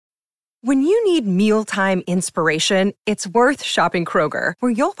When you need mealtime inspiration, it's worth shopping Kroger,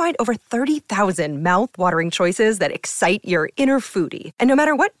 where you'll find over 30,000 mouth-watering choices that excite your inner foodie. And no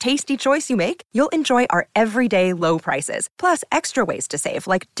matter what tasty choice you make, you'll enjoy our everyday low prices, plus extra ways to save,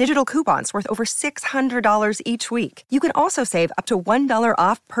 like digital coupons worth over $600 each week. You can also save up to $1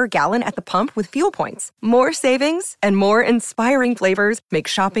 off per gallon at the pump with fuel points. More savings and more inspiring flavors make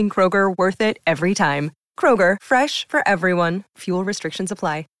shopping Kroger worth it every time. Kroger, fresh for everyone. Fuel restrictions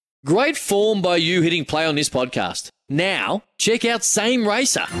apply. Great form by you hitting play on this podcast. Now, check out Same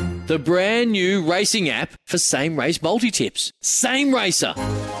Racer, the brand new racing app for same race multi-tips. Same Racer.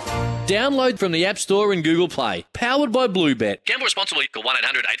 Download from the App Store and Google Play. Powered by Bluebet. Gamble responsibly. Call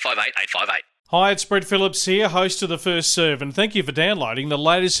 1-800-858-858. Hi, it's Brett Phillips here, host of The First Serve, and thank you for downloading the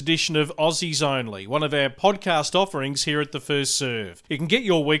latest edition of Aussies Only, one of our podcast offerings here at The First Serve. You can get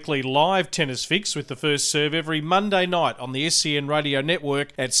your weekly live tennis fix with The First Serve every Monday night on the SCN Radio Network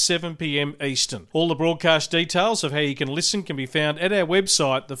at 7 p.m. Eastern. All the broadcast details of how you can listen can be found at our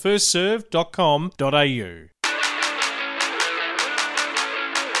website, thefirstserve.com.au.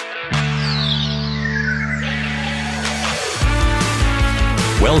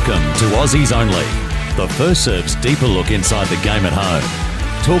 Welcome to Aussies Only, The First Serve's deeper look inside the game at home,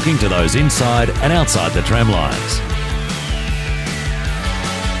 talking to those inside and outside the tram lines.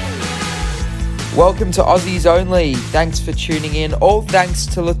 Welcome to Aussies Only. Thanks for tuning in. All thanks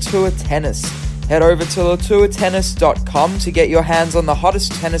to Latour Tennis. Head over to latourtennis.com to get your hands on the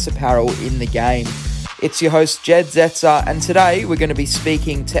hottest tennis apparel in the game. It's your host Jed Zetzer, and today we're going to be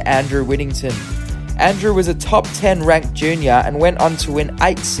speaking to Andrew Whittington. Andrew was a top 10 ranked junior and went on to win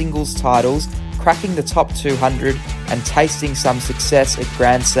 8 singles titles, cracking the top 200 and tasting some success at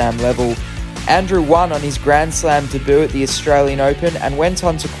Grand Slam level. Andrew won on his Grand Slam debut at the Australian Open and went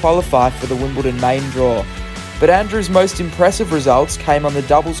on to qualify for the Wimbledon main draw. But Andrew's most impressive results came on the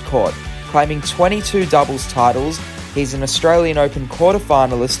doubles court, claiming 22 doubles titles. He's an Australian Open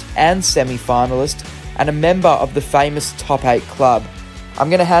quarter-finalist and semi-finalist and a member of the famous Top 8 club. I'm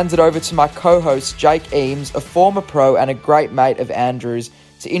going to hand it over to my co-host Jake Eames, a former pro and a great mate of Andrew's,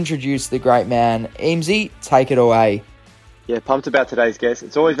 to introduce the great man. Eamesy, take it away. Yeah, pumped about today's guest.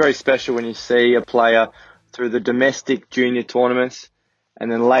 It's always very special when you see a player through the domestic junior tournaments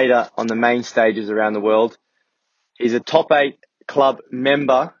and then later on the main stages around the world. He's a top 8 club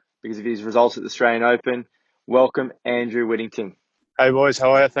member because of his results at the Australian Open. Welcome, Andrew Whittington. Hey boys,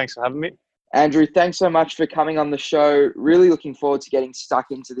 how are you? Thanks for having me. Andrew, thanks so much for coming on the show. Really looking forward to getting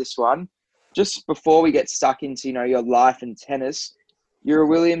stuck into this one. Just before we get stuck into, your life and tennis, you're a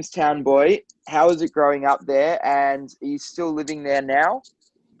Williamstown boy. How is it growing up there, and are you still living there now?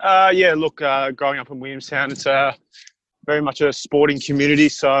 Growing up in Williamstown, it's very much a sporting community.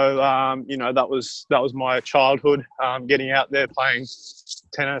 So, that was my childhood, getting out there playing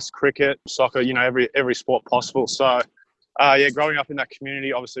tennis, cricket, soccer, every sport possible. So, growing up in that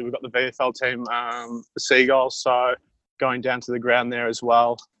community, obviously we've got the VFL team, the Seagulls, so going down to the ground there as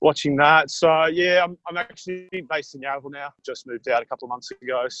well, watching that. So, I'm actually based in Yarraville now. Just moved out a couple of months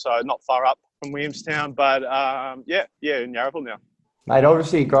ago, so not far up from Williamstown, but in Yarraville now. Mate,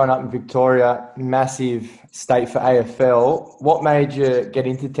 obviously growing up in Victoria, massive state for AFL. What made you get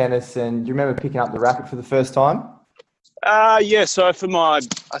into tennis, and do you remember picking up the racket for the first time? So for I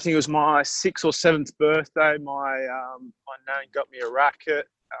think it was my 6th or 7th birthday, my nan got me a racket,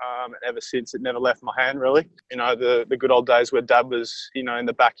 and ever since it never left my hand, really. The good old days where Dad was, in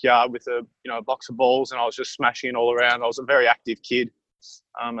the backyard with a box of balls, and I was just smashing it all around. I was a very active kid.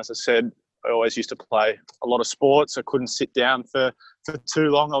 As I said, I always used to play a lot of sports. I couldn't sit down for too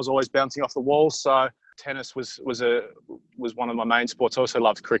long. I was always bouncing off the walls. So tennis was one of my main sports. I also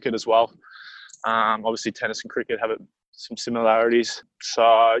loved cricket as well. Obviously tennis and cricket have some similarities.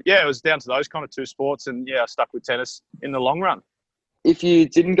 So, it was down to those kind of two sports, and, I stuck with tennis in the long run. If you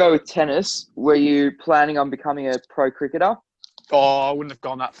didn't go with tennis, were you planning on becoming a pro cricketer? Oh, I wouldn't have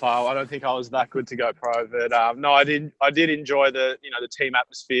gone that far. I don't think I was that good to go pro, but no, I did enjoy the team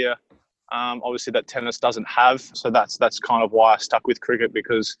atmosphere. Obviously that tennis doesn't have, so that's kind of why I stuck with cricket,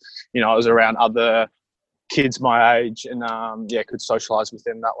 because, I was around other kids my age and, could socialise with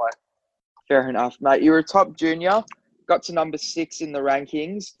them that way. Fair enough, mate. You were a top junior, got to number 6 in the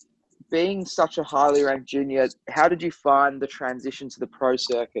rankings. Being such a highly ranked junior, how did you find the transition to the pro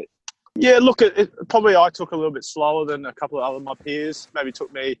circuit? Yeah, look, probably I took a little bit slower than a couple of my peers. Maybe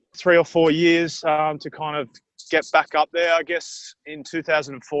took me 3 or 4 years to kind of get back up there. I guess in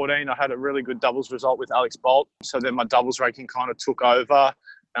 2014, I had a really good doubles result with Alex Bolt. So then my doubles ranking kind of took over,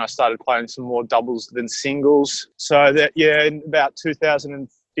 and I started playing some more doubles than singles. So that, in about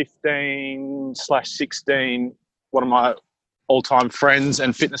 2015/16, one of my all-time friends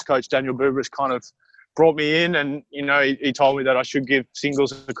and fitness coach Daniel Bubris kind of brought me in, and he told me that I should give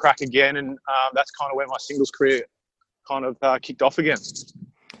singles a crack again, and that's kind of where my singles career kind of kicked off again.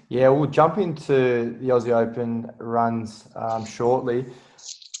 Yeah, we'll jump into the Aussie Open runs shortly.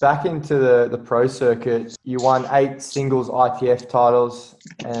 Back into the pro circuit, you won 8 singles ITF titles,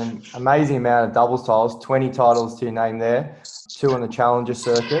 an amazing amount of doubles titles, 20 titles to your name there, 2 on the Challenger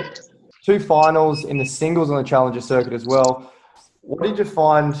circuit, 2 finals in the singles on the Challenger circuit as well. What did you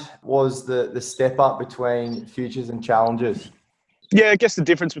find was the step up between futures and challengers? Yeah, I guess the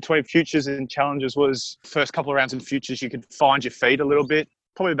difference between futures and challengers was first couple of rounds in futures, you could find your feet a little bit.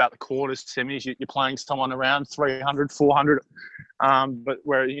 Probably about the quarters, semis, you're playing someone around 300, 400. But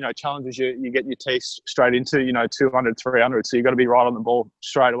where, challengers, you get your teeth straight into, 200, 300. So you've got to be right on the ball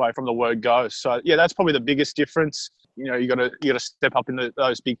straight away from the word go. So, yeah, that's probably the biggest difference. You got to step up in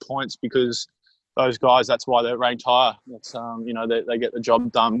those big points, because those guys, that's why they're ranked higher. It's, they get the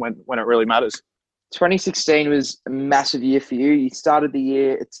job done when it really matters. 2016 was a massive year for you. You started the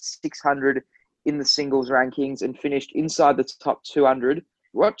year at 600 in the singles rankings and finished inside the top 200.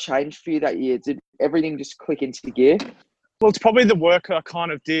 What changed for you that year? Did everything just click into gear? Well, it's probably the work I kind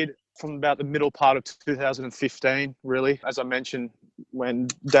of did from about the middle part of 2015, really. As I mentioned, when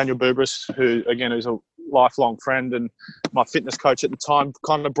Daniel Bubris, who, again, is a lifelong friend and my fitness coach at the time,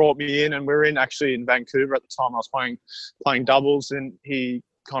 kind of brought me in, and we were in Vancouver at the time. I was playing doubles, and he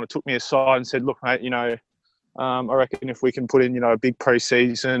kind of took me aside and said, look, mate, I reckon if we can put in, a big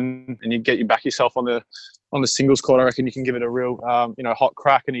pre-season and you get you back yourself on the singles court, I reckon you can give it a real, hot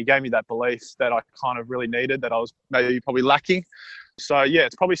crack. And he gave me that belief that I kind of really needed, that I was probably lacking. So, yeah,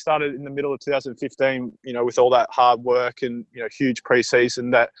 it's probably started in the middle of 2015, with all that hard work and, huge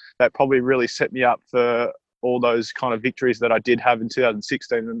pre-season that probably really set me up for all those kind of victories that I did have in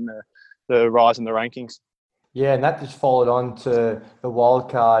 2016 and the rise in the rankings. Yeah, and that just followed on to the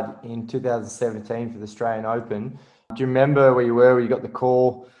wild card in 2017 for the Australian Open. Do you remember where you got the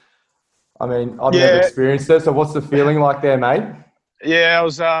call? I mean, I've never experienced it, so what's the feeling like there, mate? Yeah, I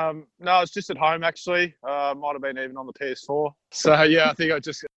was just at home, actually. Might have been even on the PS4. So, yeah, I think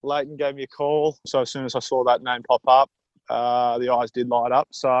Leighton gave me a call. So as soon as I saw that name pop up, the eyes did light up.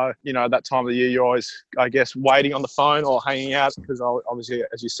 So, at that time of the year, you're always, I guess, waiting on the phone or hanging out, because obviously,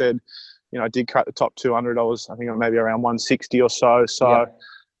 as you said, I did crack the top 200. I think maybe around 160 or so. So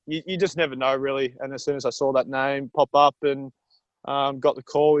you just never know, really. And as soon as I saw that name pop up and got the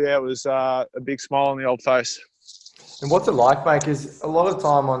call, it was a big smile on the old face. And what's it like, mate? Because a lot of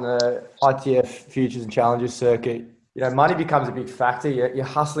time on the ITF Futures and Challengers circuit, money becomes a big factor. You're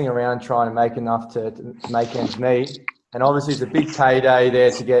hustling around trying to make enough to make ends meet. And obviously it's a big payday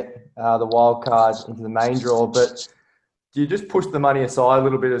there to get the wild card into the main draw. But do you just push the money aside a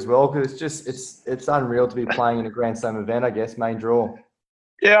little bit as well? Because it's unreal to be playing in a Grand Slam event, I guess, main draw.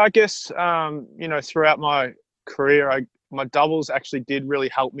 Yeah, I guess, throughout my career, my doubles actually did really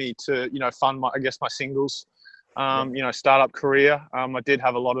help me to, fund my singles, startup career. I did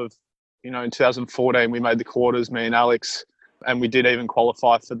have a lot of, in 2014, we made the quarters, me and Alex, and we did even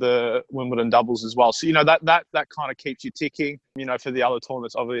qualify for the Wimbledon doubles as well. So, that kind of keeps you ticking, for the other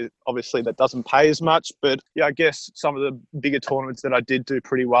tournaments. Obviously that doesn't pay as much, but yeah, I guess some of the bigger tournaments that I did do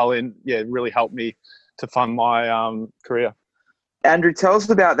pretty well in, really helped me to fund my career. Andrew, tell us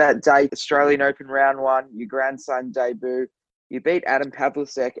about that day, Australian Open round 1, your Grand Slam debut. You beat Adam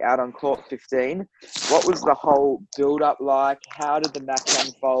Pavlicek out on court 15. What was the whole build-up like? How did the match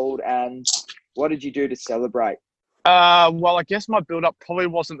unfold? And what did you do to celebrate? Well, I guess my build-up probably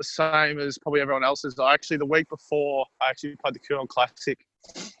wasn't the same as probably everyone else's. The week before, I actually played the Coolon Classic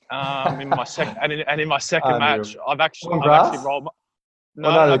in my second, and in my second match, I've actually rolled.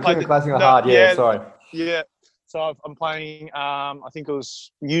 The Coolon Classic are hard. Yeah, sorry. Yeah. So I'm playing, I think it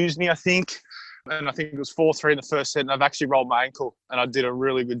was Usney, and I think it was 4-3 in the first set, and I've actually rolled my ankle, and I did a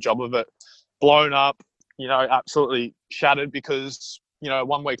really good job of it. Blown up, absolutely shattered, because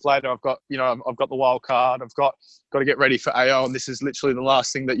 1 week later I've got the wild card. I've got to get ready for AO, and this is literally the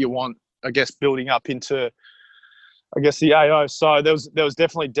last thing that you want, I guess, building up into, the AO. So there was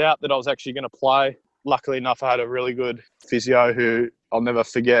definitely doubt that I was actually going to play. Luckily enough, I had a really good physio who I'll never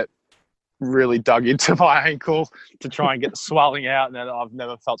forget, really dug into my ankle to try and get the swelling out, and I've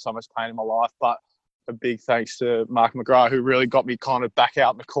never felt so much pain in my life. But a big thanks to Mark McGrath, who really got me kind of back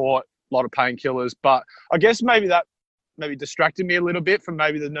out in the court. A lot of painkillers, but I guess maybe that distracted me a little bit from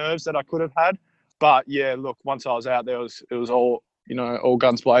maybe the nerves that I could have had. But yeah, look, once I was out there, it was all all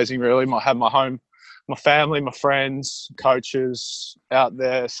guns blazing. Really, I had my home, my family, my friends, coaches out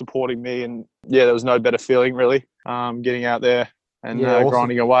there supporting me, and yeah, there was no better feeling really. Getting out there and awesome.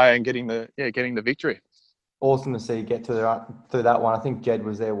 grinding away and getting the victory. awesome to see you get through that one. I think Jed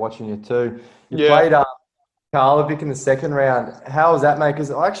was there watching you too. You Yeah. played Karlovic in the second round. How was that, mate?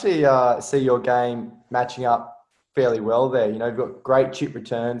 Because I actually see your game matching up fairly well there. You know, you've got great chip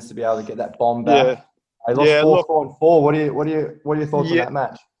returns to be able to get that bomb back. Yeah. I lost Yeah, 4-4 and 4. What are your thoughts on Yeah. that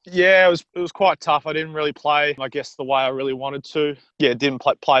match? Yeah, it was quite tough. I didn't really play, I guess, the way I really wanted to. Yeah, didn't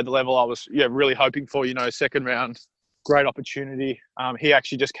play the level I was really hoping for. You know, second round, great opportunity. He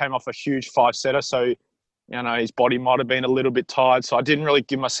actually just came off a huge 5-setter, so you know his body might have been a little bit tired. So I didn't really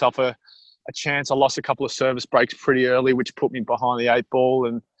give myself a chance. I lost a couple of service breaks pretty early, which put me behind the 8-ball,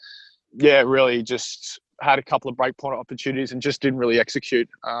 and yeah, really just had a couple of break point opportunities and just didn't really execute,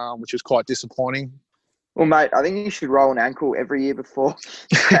 which was quite disappointing. Well, mate, I think you should roll an ankle every year before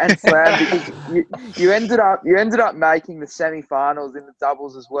Grand Slam because you ended up making the semi-finals in the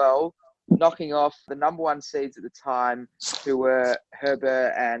doubles as well, knocking off the number one seeds at the time, who were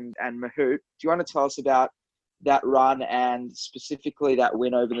Herbert and Mahout. Do you want to tell us about that run and specifically that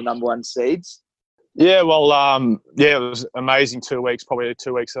win over the number one seeds? Yeah, well, it was amazing 2 weeks, probably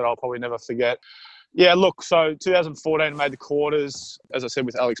 2 weeks that I'll probably never forget. Yeah, look, so 2014 I made the quarters, as I said,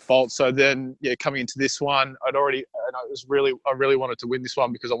 with Alex Bolt. So then, yeah, coming into this one, I really wanted to win this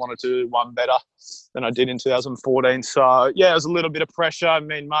one because I wanted to do one better than I did in 2014. So yeah, it was a little bit of pressure. I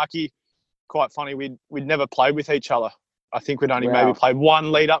mean, Marky, quite funny, we'd never played with each other. I think we'd only maybe played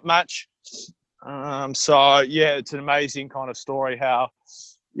one lead-up match. So yeah, it's an amazing kind of story how,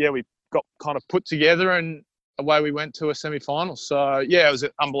 yeah, we got kind of put together and away we went to a semi-final. So yeah, it was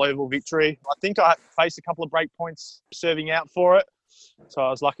an unbelievable victory. I think I faced a couple of break points serving out for it. So I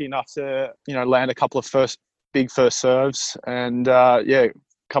was lucky enough to, you know, land a couple of big first serves and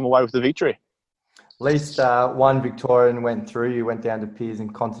come away with the victory. At least one Victorian went through. You went down to Piers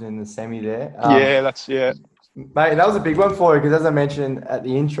and Continent in the semi there. Mate, that was a big one for you because, as I mentioned at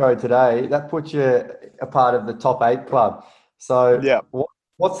the intro today, that puts you a part of the top 8 club. So yeah.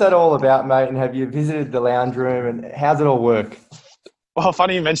 What's that all about, mate? And have you visited the lounge room and how's it all work? Well,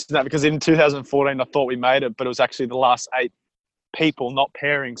 funny you mentioned that because in 2014 I thought we made it, but it was actually the last 8 people, not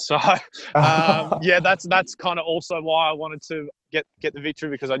pairing. So that's kind of also why I wanted to get the victory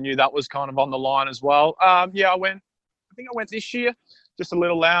because I knew that was kind of on the line as well. I think I went this year, just a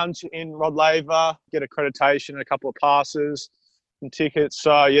little lounge in Rod Laver, get accreditation and a couple of passes and tickets.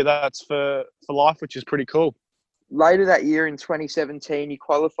 So yeah, that's for life, which is pretty cool. Later that year in 2017, you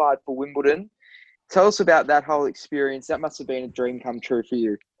qualified for Wimbledon. Tell us about that whole experience. That must have been a dream come true for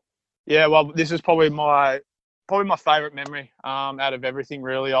you. Yeah, well, this is probably my favourite memory out of everything,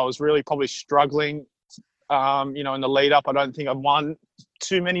 really. I was really probably struggling, in the lead up. I don't think I won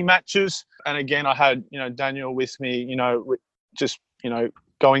too many matches. And again, I had, Daniel with me,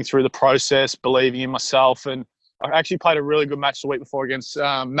 going through the process, believing in myself. And I actually played a really good match the week before against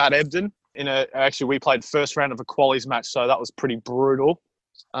Matt Ebden. We played first round of a qualies match, so that was pretty brutal.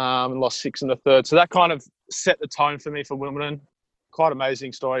 And lost 6 in the third. So that kind of set the tone for me for Wimbledon. Quite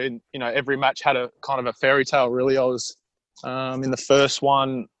amazing story. And, every match had a kind of a fairy tale, really. I was in the first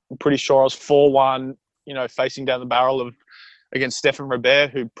one, I'm pretty sure I was 4-1, facing down the barrel against Stefan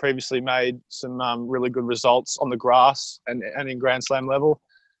Robert, who previously made some really good results on the grass and in Grand Slam level.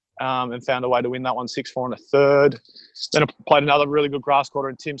 And found a way to win that one 6-4 in the third. Then I played another really good grass quarter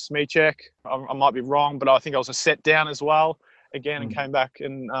in Tim Smichek. I might be wrong, but I think I was a set down as well again and came back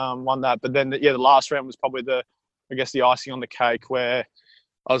and won that. But then, the last round was probably the icing on the cake where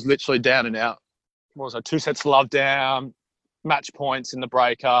I was literally down and out. What was I, 2 sets to love down, match points in the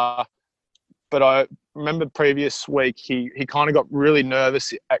breaker. But I remember previous week, he kind of got really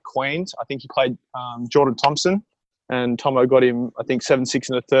nervous at Queen's. I think he played Jordan Thompson. And Tomo got him, I think, 7-6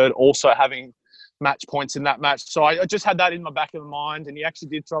 in the third, also having match points in that match. So I just had that in my back of my mind. And he actually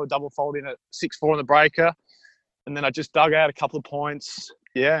did throw a double fault in at 6-4 in the breaker. And then I just dug out a couple of points,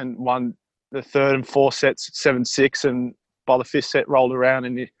 and won the third and fourth sets 7-6. And by the fifth set, rolled around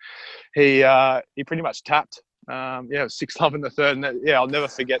and he pretty much tapped. It was 6-love in the third. And I'll never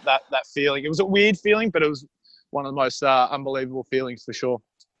forget that feeling. It was a weird feeling, but it was one of the most unbelievable feelings for sure.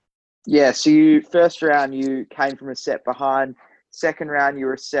 Yeah, so first round you came from a set behind. Second round you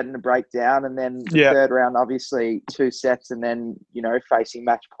were a set and a breakdown, and then the third round obviously 2 sets, and then facing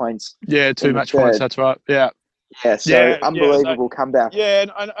match points. Yeah, 2 match points. That's right. Yeah. Yeah. So unbelievable comeback. Yeah,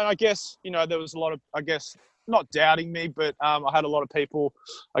 and I guess there was a lot of not doubting me, but I had a lot of people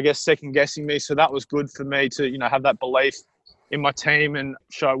second guessing me. So that was good for me to have that belief in my team and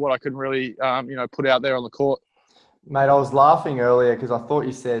show what I could really put out there on the court. Mate, I was laughing earlier because I thought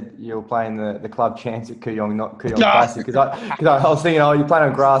you said you were playing the club chance at Kooyong, not Kooyong No. Classic. Because I was thinking, oh, you're playing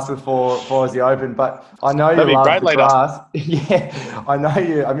on grass before Aussie Open. But I know you That'd be love great the later. grass. Yeah, I know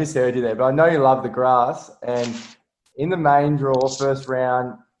you. I misheard you there, but I know you love the grass. And in the main draw, first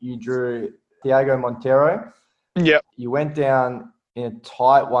round, you drew Thiago Montero. Yep. You went down in a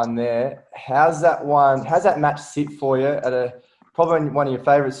tight one there. How's that match sit for you at probably one of your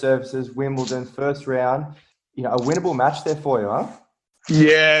favourite surfaces, Wimbledon, first round? You know, a winnable match there for you, huh?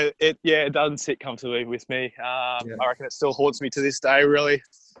 Yeah, it doesn't sit comfortably with me. I reckon it still haunts me to this day, really.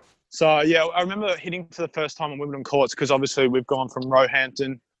 So, yeah, I remember hitting for the first time on Wimbledon courts because obviously we've gone from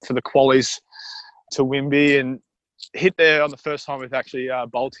Roehampton for the qualies to Wimby and hit there on the first time with actually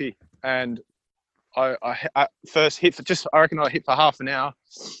Balti. And I first hit I reckon I hit for half an hour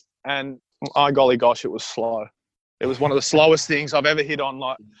and golly gosh, it was slow. It was one of the slowest things I've ever hit on,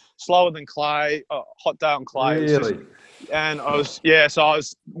 like slower than clay, hot day on clay. Really? When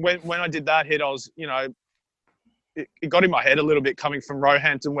I did that hit, I was, it got in my head a little bit coming from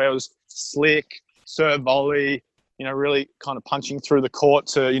Roehampton where it was slick, serve volley, really kind of punching through the court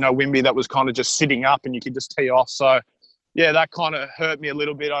to, Wimby that was kind of just sitting up and you could just tee off. So, yeah, that kind of hurt me a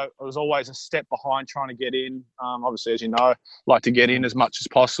little bit. I was always a step behind trying to get in. Obviously, as you know, like to get in as much as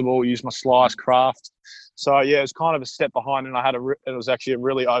possible, use my slice craft. So, yeah, it was kind of a step behind and it was actually a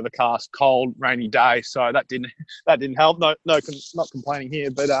really overcast, cold, rainy day. So that didn't help. No, not complaining here.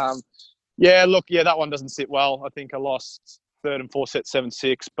 But, that one doesn't sit well. I think I lost third and fourth set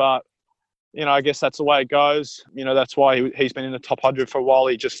 7-6. But, I guess that's the way it goes. That's why he's been in the top 100 for a while.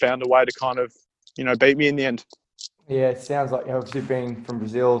 He just found a way to kind of, beat me in the end. Yeah, it sounds like obviously being from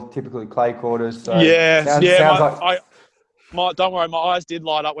Brazil, typically clay quarters. So don't worry, my eyes did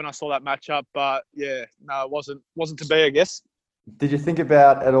light up when I saw that matchup, but yeah, no, it wasn't to be, I guess. Did you think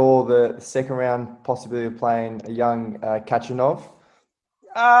about at all the second round possibility of playing a young Kachanov?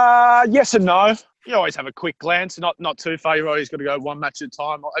 Yes and no. You always have a quick glance, not too far. You've always got to go one match at a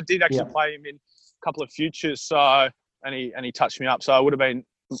time. I did actually play him in a couple of futures, and he touched me up. So it would have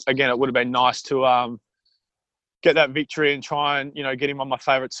been nice to get that victory and try and get him on my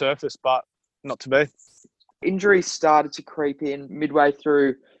favourite surface, but not to be. Injuries started to creep in midway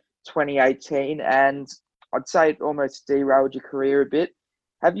through 2018, and I'd say it almost derailed your career a bit.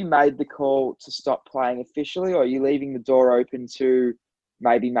 Have you made the call to stop playing officially, or are you leaving the door open to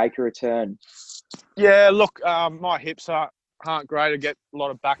maybe make a return? Yeah, look, my hips aren't great. I get a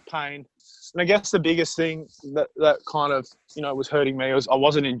lot of back pain. And I guess the biggest thing that kind of, was hurting me was I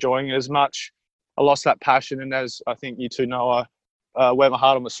wasn't enjoying it as much. I lost that passion, and as I think you two know, I wear my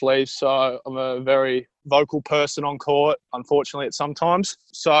heart on my sleeve. So I'm a very vocal person on court, unfortunately, at sometimes.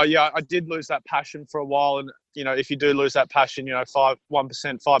 So, yeah, I did lose that passion for a while. And, if you do lose that passion, 1%,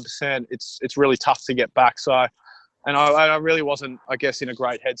 5%, it's really tough to get back. So, and I really wasn't, I guess, in a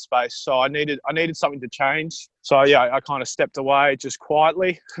great headspace. So I needed something to change. So, yeah, I kind of stepped away just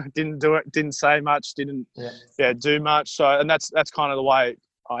quietly. Didn't do it, didn't say much, didn't do much. So, and that's kind of the way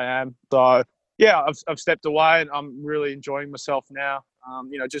I am. So, yeah, I've stepped away and I'm really enjoying myself now.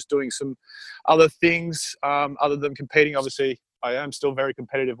 Just doing some other things other than competing. Obviously, I am still very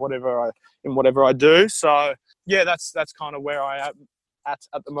competitive, in whatever I do. So, yeah, that's kind of where I am at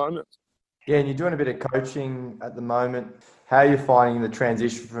the moment. Yeah, and you're doing a bit of coaching at the moment. How are you finding the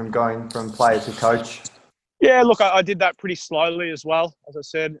transition from going from player to coach? Yeah, look, I did that pretty slowly as well. As I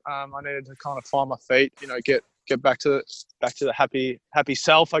said, I needed to kind of find my feet. Get back to the happy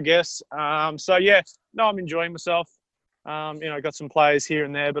self, I guess. So yeah, no, I'm enjoying myself. Got some players here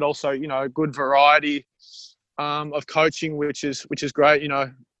and there, but also a good variety of coaching, which is great.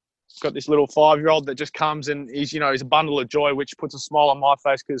 Got this little 5-year-old that just comes and he's a bundle of joy, which puts a smile on my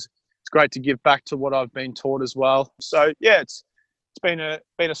face because it's great to give back to what I've been taught as well. So yeah, it's been a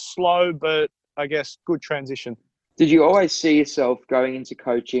slow but I guess good transition. Did you always see yourself going into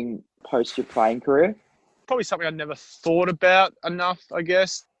coaching post your playing career? Probably something I never thought about enough, I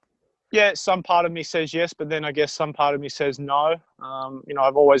guess. Yeah, some part of me says yes, but then I guess some part of me says no.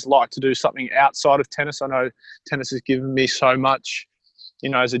 I've always liked to do something outside of tennis. I know tennis has given me so much,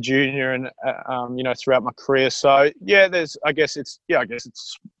 as a junior and, throughout my career. So, yeah, I guess it's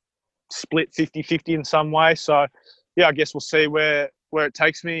split 50-50 in some way. So, yeah, I guess we'll see where it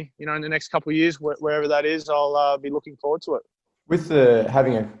takes me, in the next couple of years, wherever that is. I'll be looking forward to it. With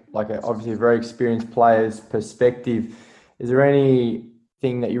having obviously a very experienced player's perspective, is there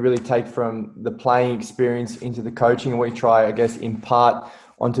anything that you really take from the playing experience into the coaching and what you try, I guess, impart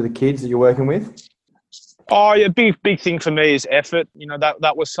onto the kids that you're working with? Oh, yeah, big thing for me is effort.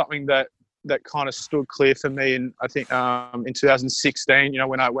 That was something that that kind of stood clear for me. And I think in 2016,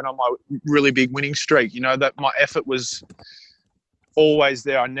 when I went on my really big winning streak, that my effort was always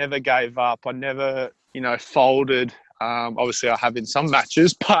there. I never gave up. I never, folded. Obviously, I have in some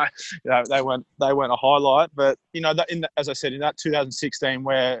matches, but they weren't a highlight. But as I said, in that 2016,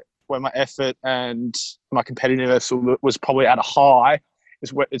 where my effort and my competitiveness was probably at a high,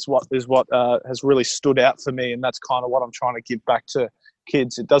 is what has really stood out for me, and that's kind of what I'm trying to give back to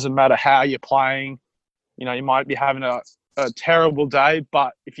kids. It doesn't matter how you're playing. You might be having a terrible day,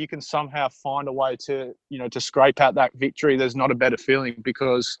 but if you can somehow find a way to scrape out that victory, there's not a better feeling,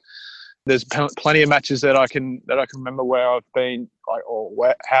 because there's plenty of matches that I can remember where I've been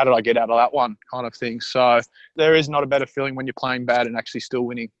like, how did I get out of that one, kind of thing. So there is not a better feeling when you're playing bad and actually still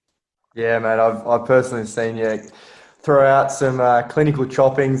winning. Yeah, mate, I've personally seen you throw out some clinical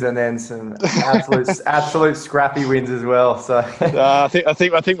choppings and then some absolute scrappy wins as well. So I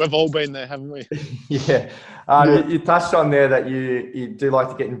think we've all been there, haven't we? Yeah. You touched on there that you do like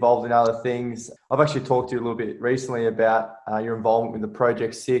to get involved in other things. I've actually talked to you a little bit recently about your involvement with the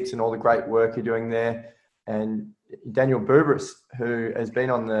Project 6 and all the great work you're doing there. And Daniel Bubris, who has been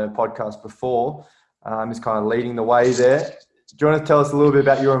on the podcast before, is kind of leading the way there. Do you want to tell us a little bit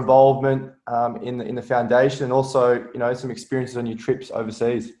about your involvement in the foundation, and also, some experiences on your trips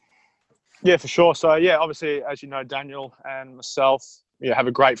overseas? Yeah, for sure. So, obviously, as you know, Daniel and myself, have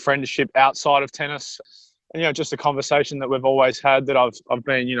a great friendship outside of tennis. And, just a conversation that we've always had, that I've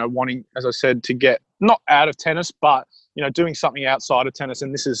been, wanting, as I said, to get not out of tennis, but, doing something outside of tennis.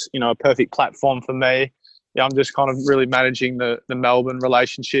 And this is, a perfect platform for me. Yeah, I'm just kind of really managing the Melbourne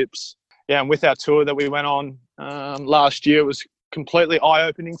relationships. Yeah, and with our tour that we went on last year, it was completely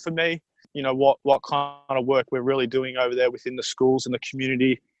eye-opening for me. What kind of work we're really doing over there within the schools and the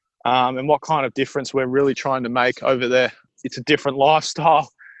community, and what kind of difference we're really trying to make over there. It's a different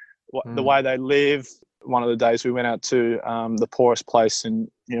lifestyle, the way they live. One of the days we went out to the poorest place in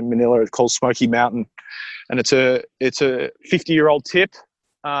Manila, called Smoky Mountain, and it's a 50-year-old tip,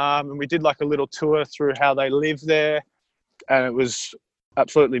 and we did like a little tour through how they live there, and it was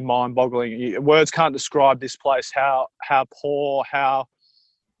absolutely mind-boggling. Words can't describe this place, how poor,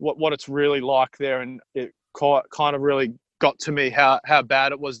 what it's really like there, and it kind of really got to me how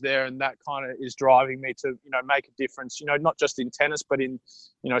bad it was there, and that kind of is driving me to make a difference. Not just in tennis, but in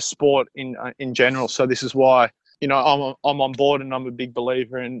sport in general. So this is why I'm on board, and I'm a big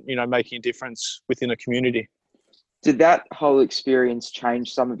believer in making a difference within a community. Did that whole experience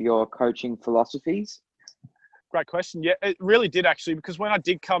change some of your coaching philosophies? Great question. Yeah, it really did, actually, because when I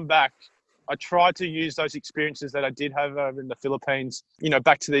did come back, I tried to use those experiences that I did have over in the Philippines,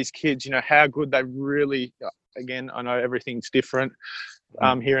 back to these kids, how good they really, again, I know everything's different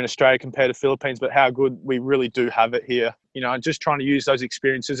here in Australia compared to Philippines, but how good we really do have it here. Just trying to use those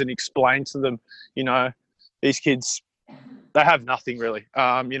experiences and explain to them, these kids, they have nothing really.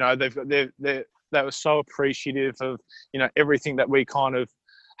 They were so appreciative of, everything that we kind of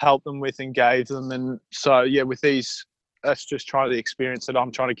helped them with and gave them. And so, with these, that's just the experience that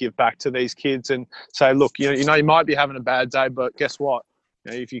I'm trying to give back to these kids and say, look, you might be having a bad day, but guess what?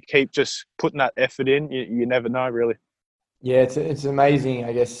 If you keep just putting that effort in, you never know, really. Yeah, it's amazing,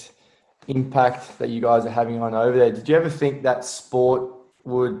 I guess, impact that you guys are having on over there. Did you ever think that sport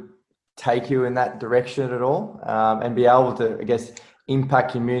would take you in that direction at all, and be able to, I guess,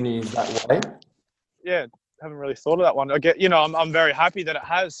 impact communities that way? Yeah, haven't really thought of that one. I get, I'm very happy that it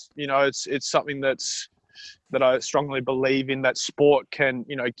has. It's something that I strongly believe in, that sport can,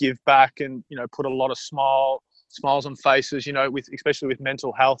 give back and, put a lot of smiles on faces, especially with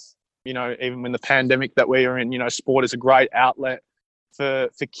mental health. Even when the pandemic that we are in, sport is a great outlet for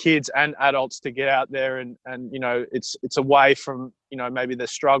kids and adults to get out there and it's away from, maybe their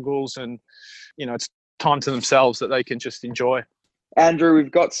struggles, and, it's time to themselves that they can just enjoy. Andrew,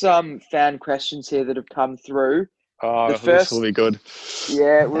 we've got some fan questions here that have come through. This will be good.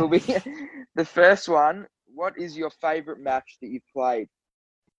 Yeah, it will be. The first one, what is your favourite match that you've played?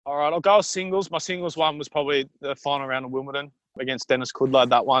 All right, I'll go with singles. My singles one was probably the final round of Wimbledon against Dennis Kudla.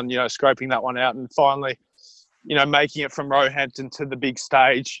 That one, scraping that one out and finally, making it from Roehampton to the big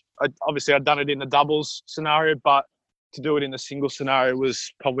stage. Obviously, I'd done it in the doubles scenario, but to do it in the singles scenario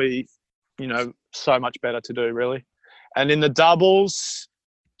was probably, so much better to do, really. And in the doubles,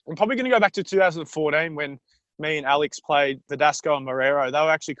 I'm probably going to go back to 2014 when me and Alex played Verdasco and Marrero. They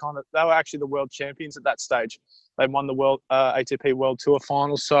were actually the world champions at that stage. They won the world ATP World Tour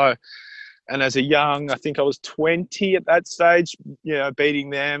finals. So, and as a young, I think I was 20 at that stage, beating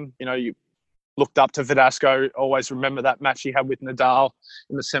them. You looked up to Verdasco. Always remember that match he had with Nadal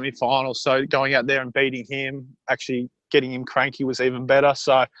in the semi-finals. So going out there and beating him actually, getting him cranky was even better.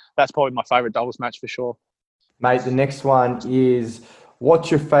 So that's probably my favourite doubles match for sure. Mate, the next one is,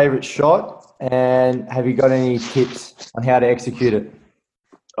 what's your favourite shot, and have you got any tips on how to execute it?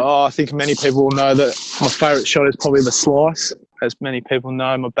 Oh, I think many people will know that my favourite shot is probably the slice. As many people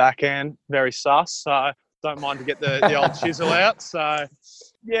know, my backhand, very sus, so don't mind to get the old chisel out. So,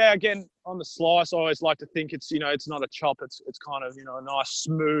 yeah, again, on the slice, I always like to think it's, it's not a chop. It's kind of, a nice,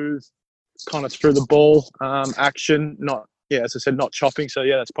 smooth, kind of through the ball action. Not, as I said, not chopping. So,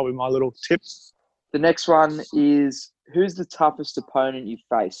 yeah, that's probably my little tip. The next one is, who's the toughest opponent you've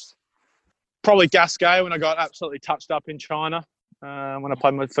faced? Probably Gasquet when I got absolutely touched up in China. When I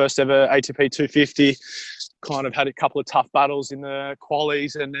played my first ever ATP 250, kind of had a couple of tough battles in the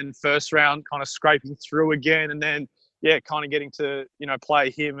qualies, and then first round kind of scraping through again, and then, kind of getting to,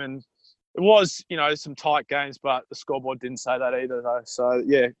 play him. And it was, some tight games, but the scoreboard didn't say that either, though. So,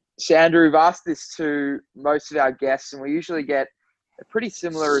 yeah. Shandru, we've asked this to most of our guests, and we usually get a pretty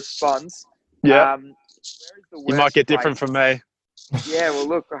similar response. Yeah. Where is the worst You might get place? different from me. Yeah, well,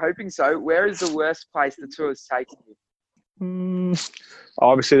 look, we're hoping so. Where is the worst place the tour has taken you?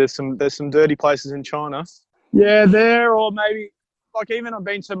 Obviously, there's some dirty places in China. Yeah, there, or maybe like even I've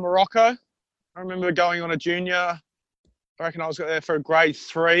been to Morocco. I remember going on a junior. I reckon I was there for a grade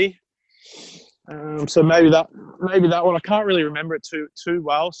 3. So maybe that one. I can't really remember it too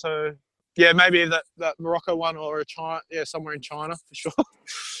well. So yeah, maybe that Morocco one, or China. Yeah, somewhere in China for sure.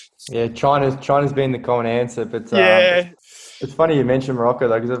 Yeah, China's been the common answer, but it's funny you mentioned Morocco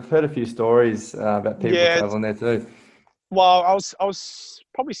though, because I've heard a few stories about people traveling there too. Well, I was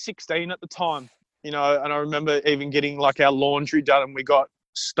probably 16 at the time, and I remember even getting like our laundry done, and we got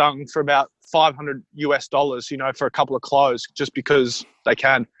stung for about $500 for a couple of clothes, just because they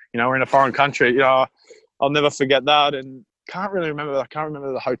can. We're in a foreign country. I'll never forget that, and I can't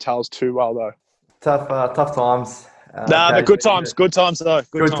remember the hotels too well though. Tough times. They're good times. Good times though.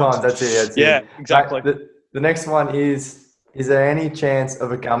 Good times. That's it. Yeah, exactly. The next one is there any chance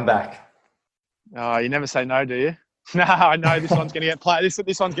of a comeback? Oh, you never say no, do you? No, I know this one's going to get played. This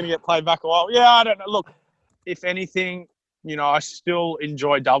one's going to get played back a while. Yeah, I don't know. Look, if anything, I still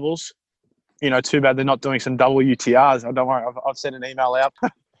enjoy doubles. Too bad they're not doing some double UTRs. Don't worry, I've sent an email out.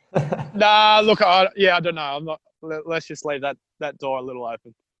 Nah, look, I don't know. I'm not. Let's just leave that door a little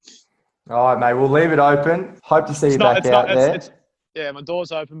open. All right, mate. We'll leave it open. Hope to see you back out there. My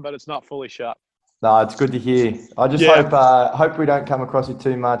door's open, but it's not fully shut. No, it's good to hear. I just hope we don't come across you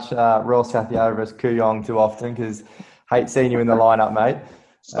too much, Royal Southie over as Kooyong too often, because hate seeing you in the lineup, mate.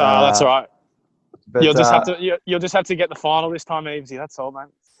 That's all right. But, you'll just have to get the final this time, Evesy. That's all, mate.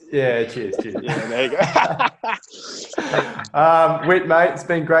 Yeah, cheers. Yeah, there you go. Whit, mate, it's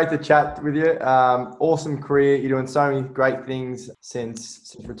been great to chat with you. Awesome career. You're doing so many great things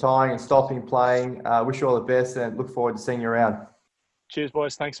since retiring and stopping playing. Wish you all the best and look forward to seeing you around. Cheers,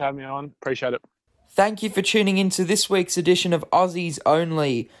 boys. Thanks for having me on. Appreciate it. Thank you for tuning in to this week's edition of Aussies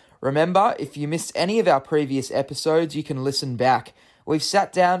Only. Remember, if you missed any of our previous episodes, you can listen back. We've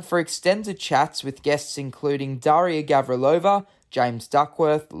sat down for extended chats with guests including Daria Gavrilova, James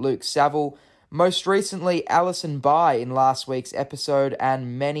Duckworth, Luke Saville, most recently Alison Bai in last week's episode,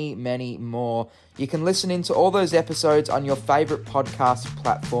 and many, many more. You can listen into all those episodes on your favourite podcast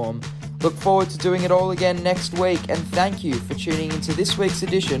platform. Look forward to doing it all again next week, and thank you for tuning into this week's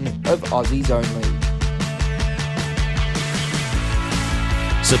edition of Aussies Only.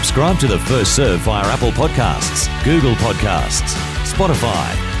 Subscribe to The First Serve via Apple Podcasts, Google Podcasts,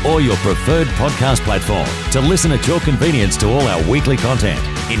 Spotify, or your preferred podcast platform to listen at your convenience to all our weekly content,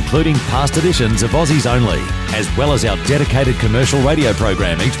 including past editions of Aussies Only, as well as our dedicated commercial radio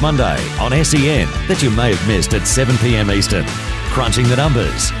program each Monday on SEN that you may have missed at 7 p.m. Eastern. Crunching the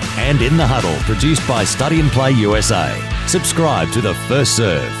Numbers, and In the Huddle, produced by Study and Play USA. Subscribe to The First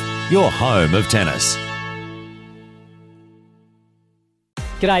Serve, your home of tennis.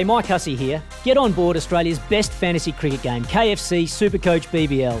 G'day, Mike Hussey here. Get on board Australia's best fantasy cricket game, KFC Supercoach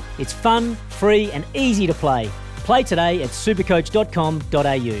BBL. It's fun, free and easy to play. Play today at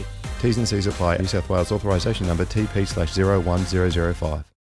supercoach.com.au. T's and C's apply. New South Wales authorisation number TP/01005.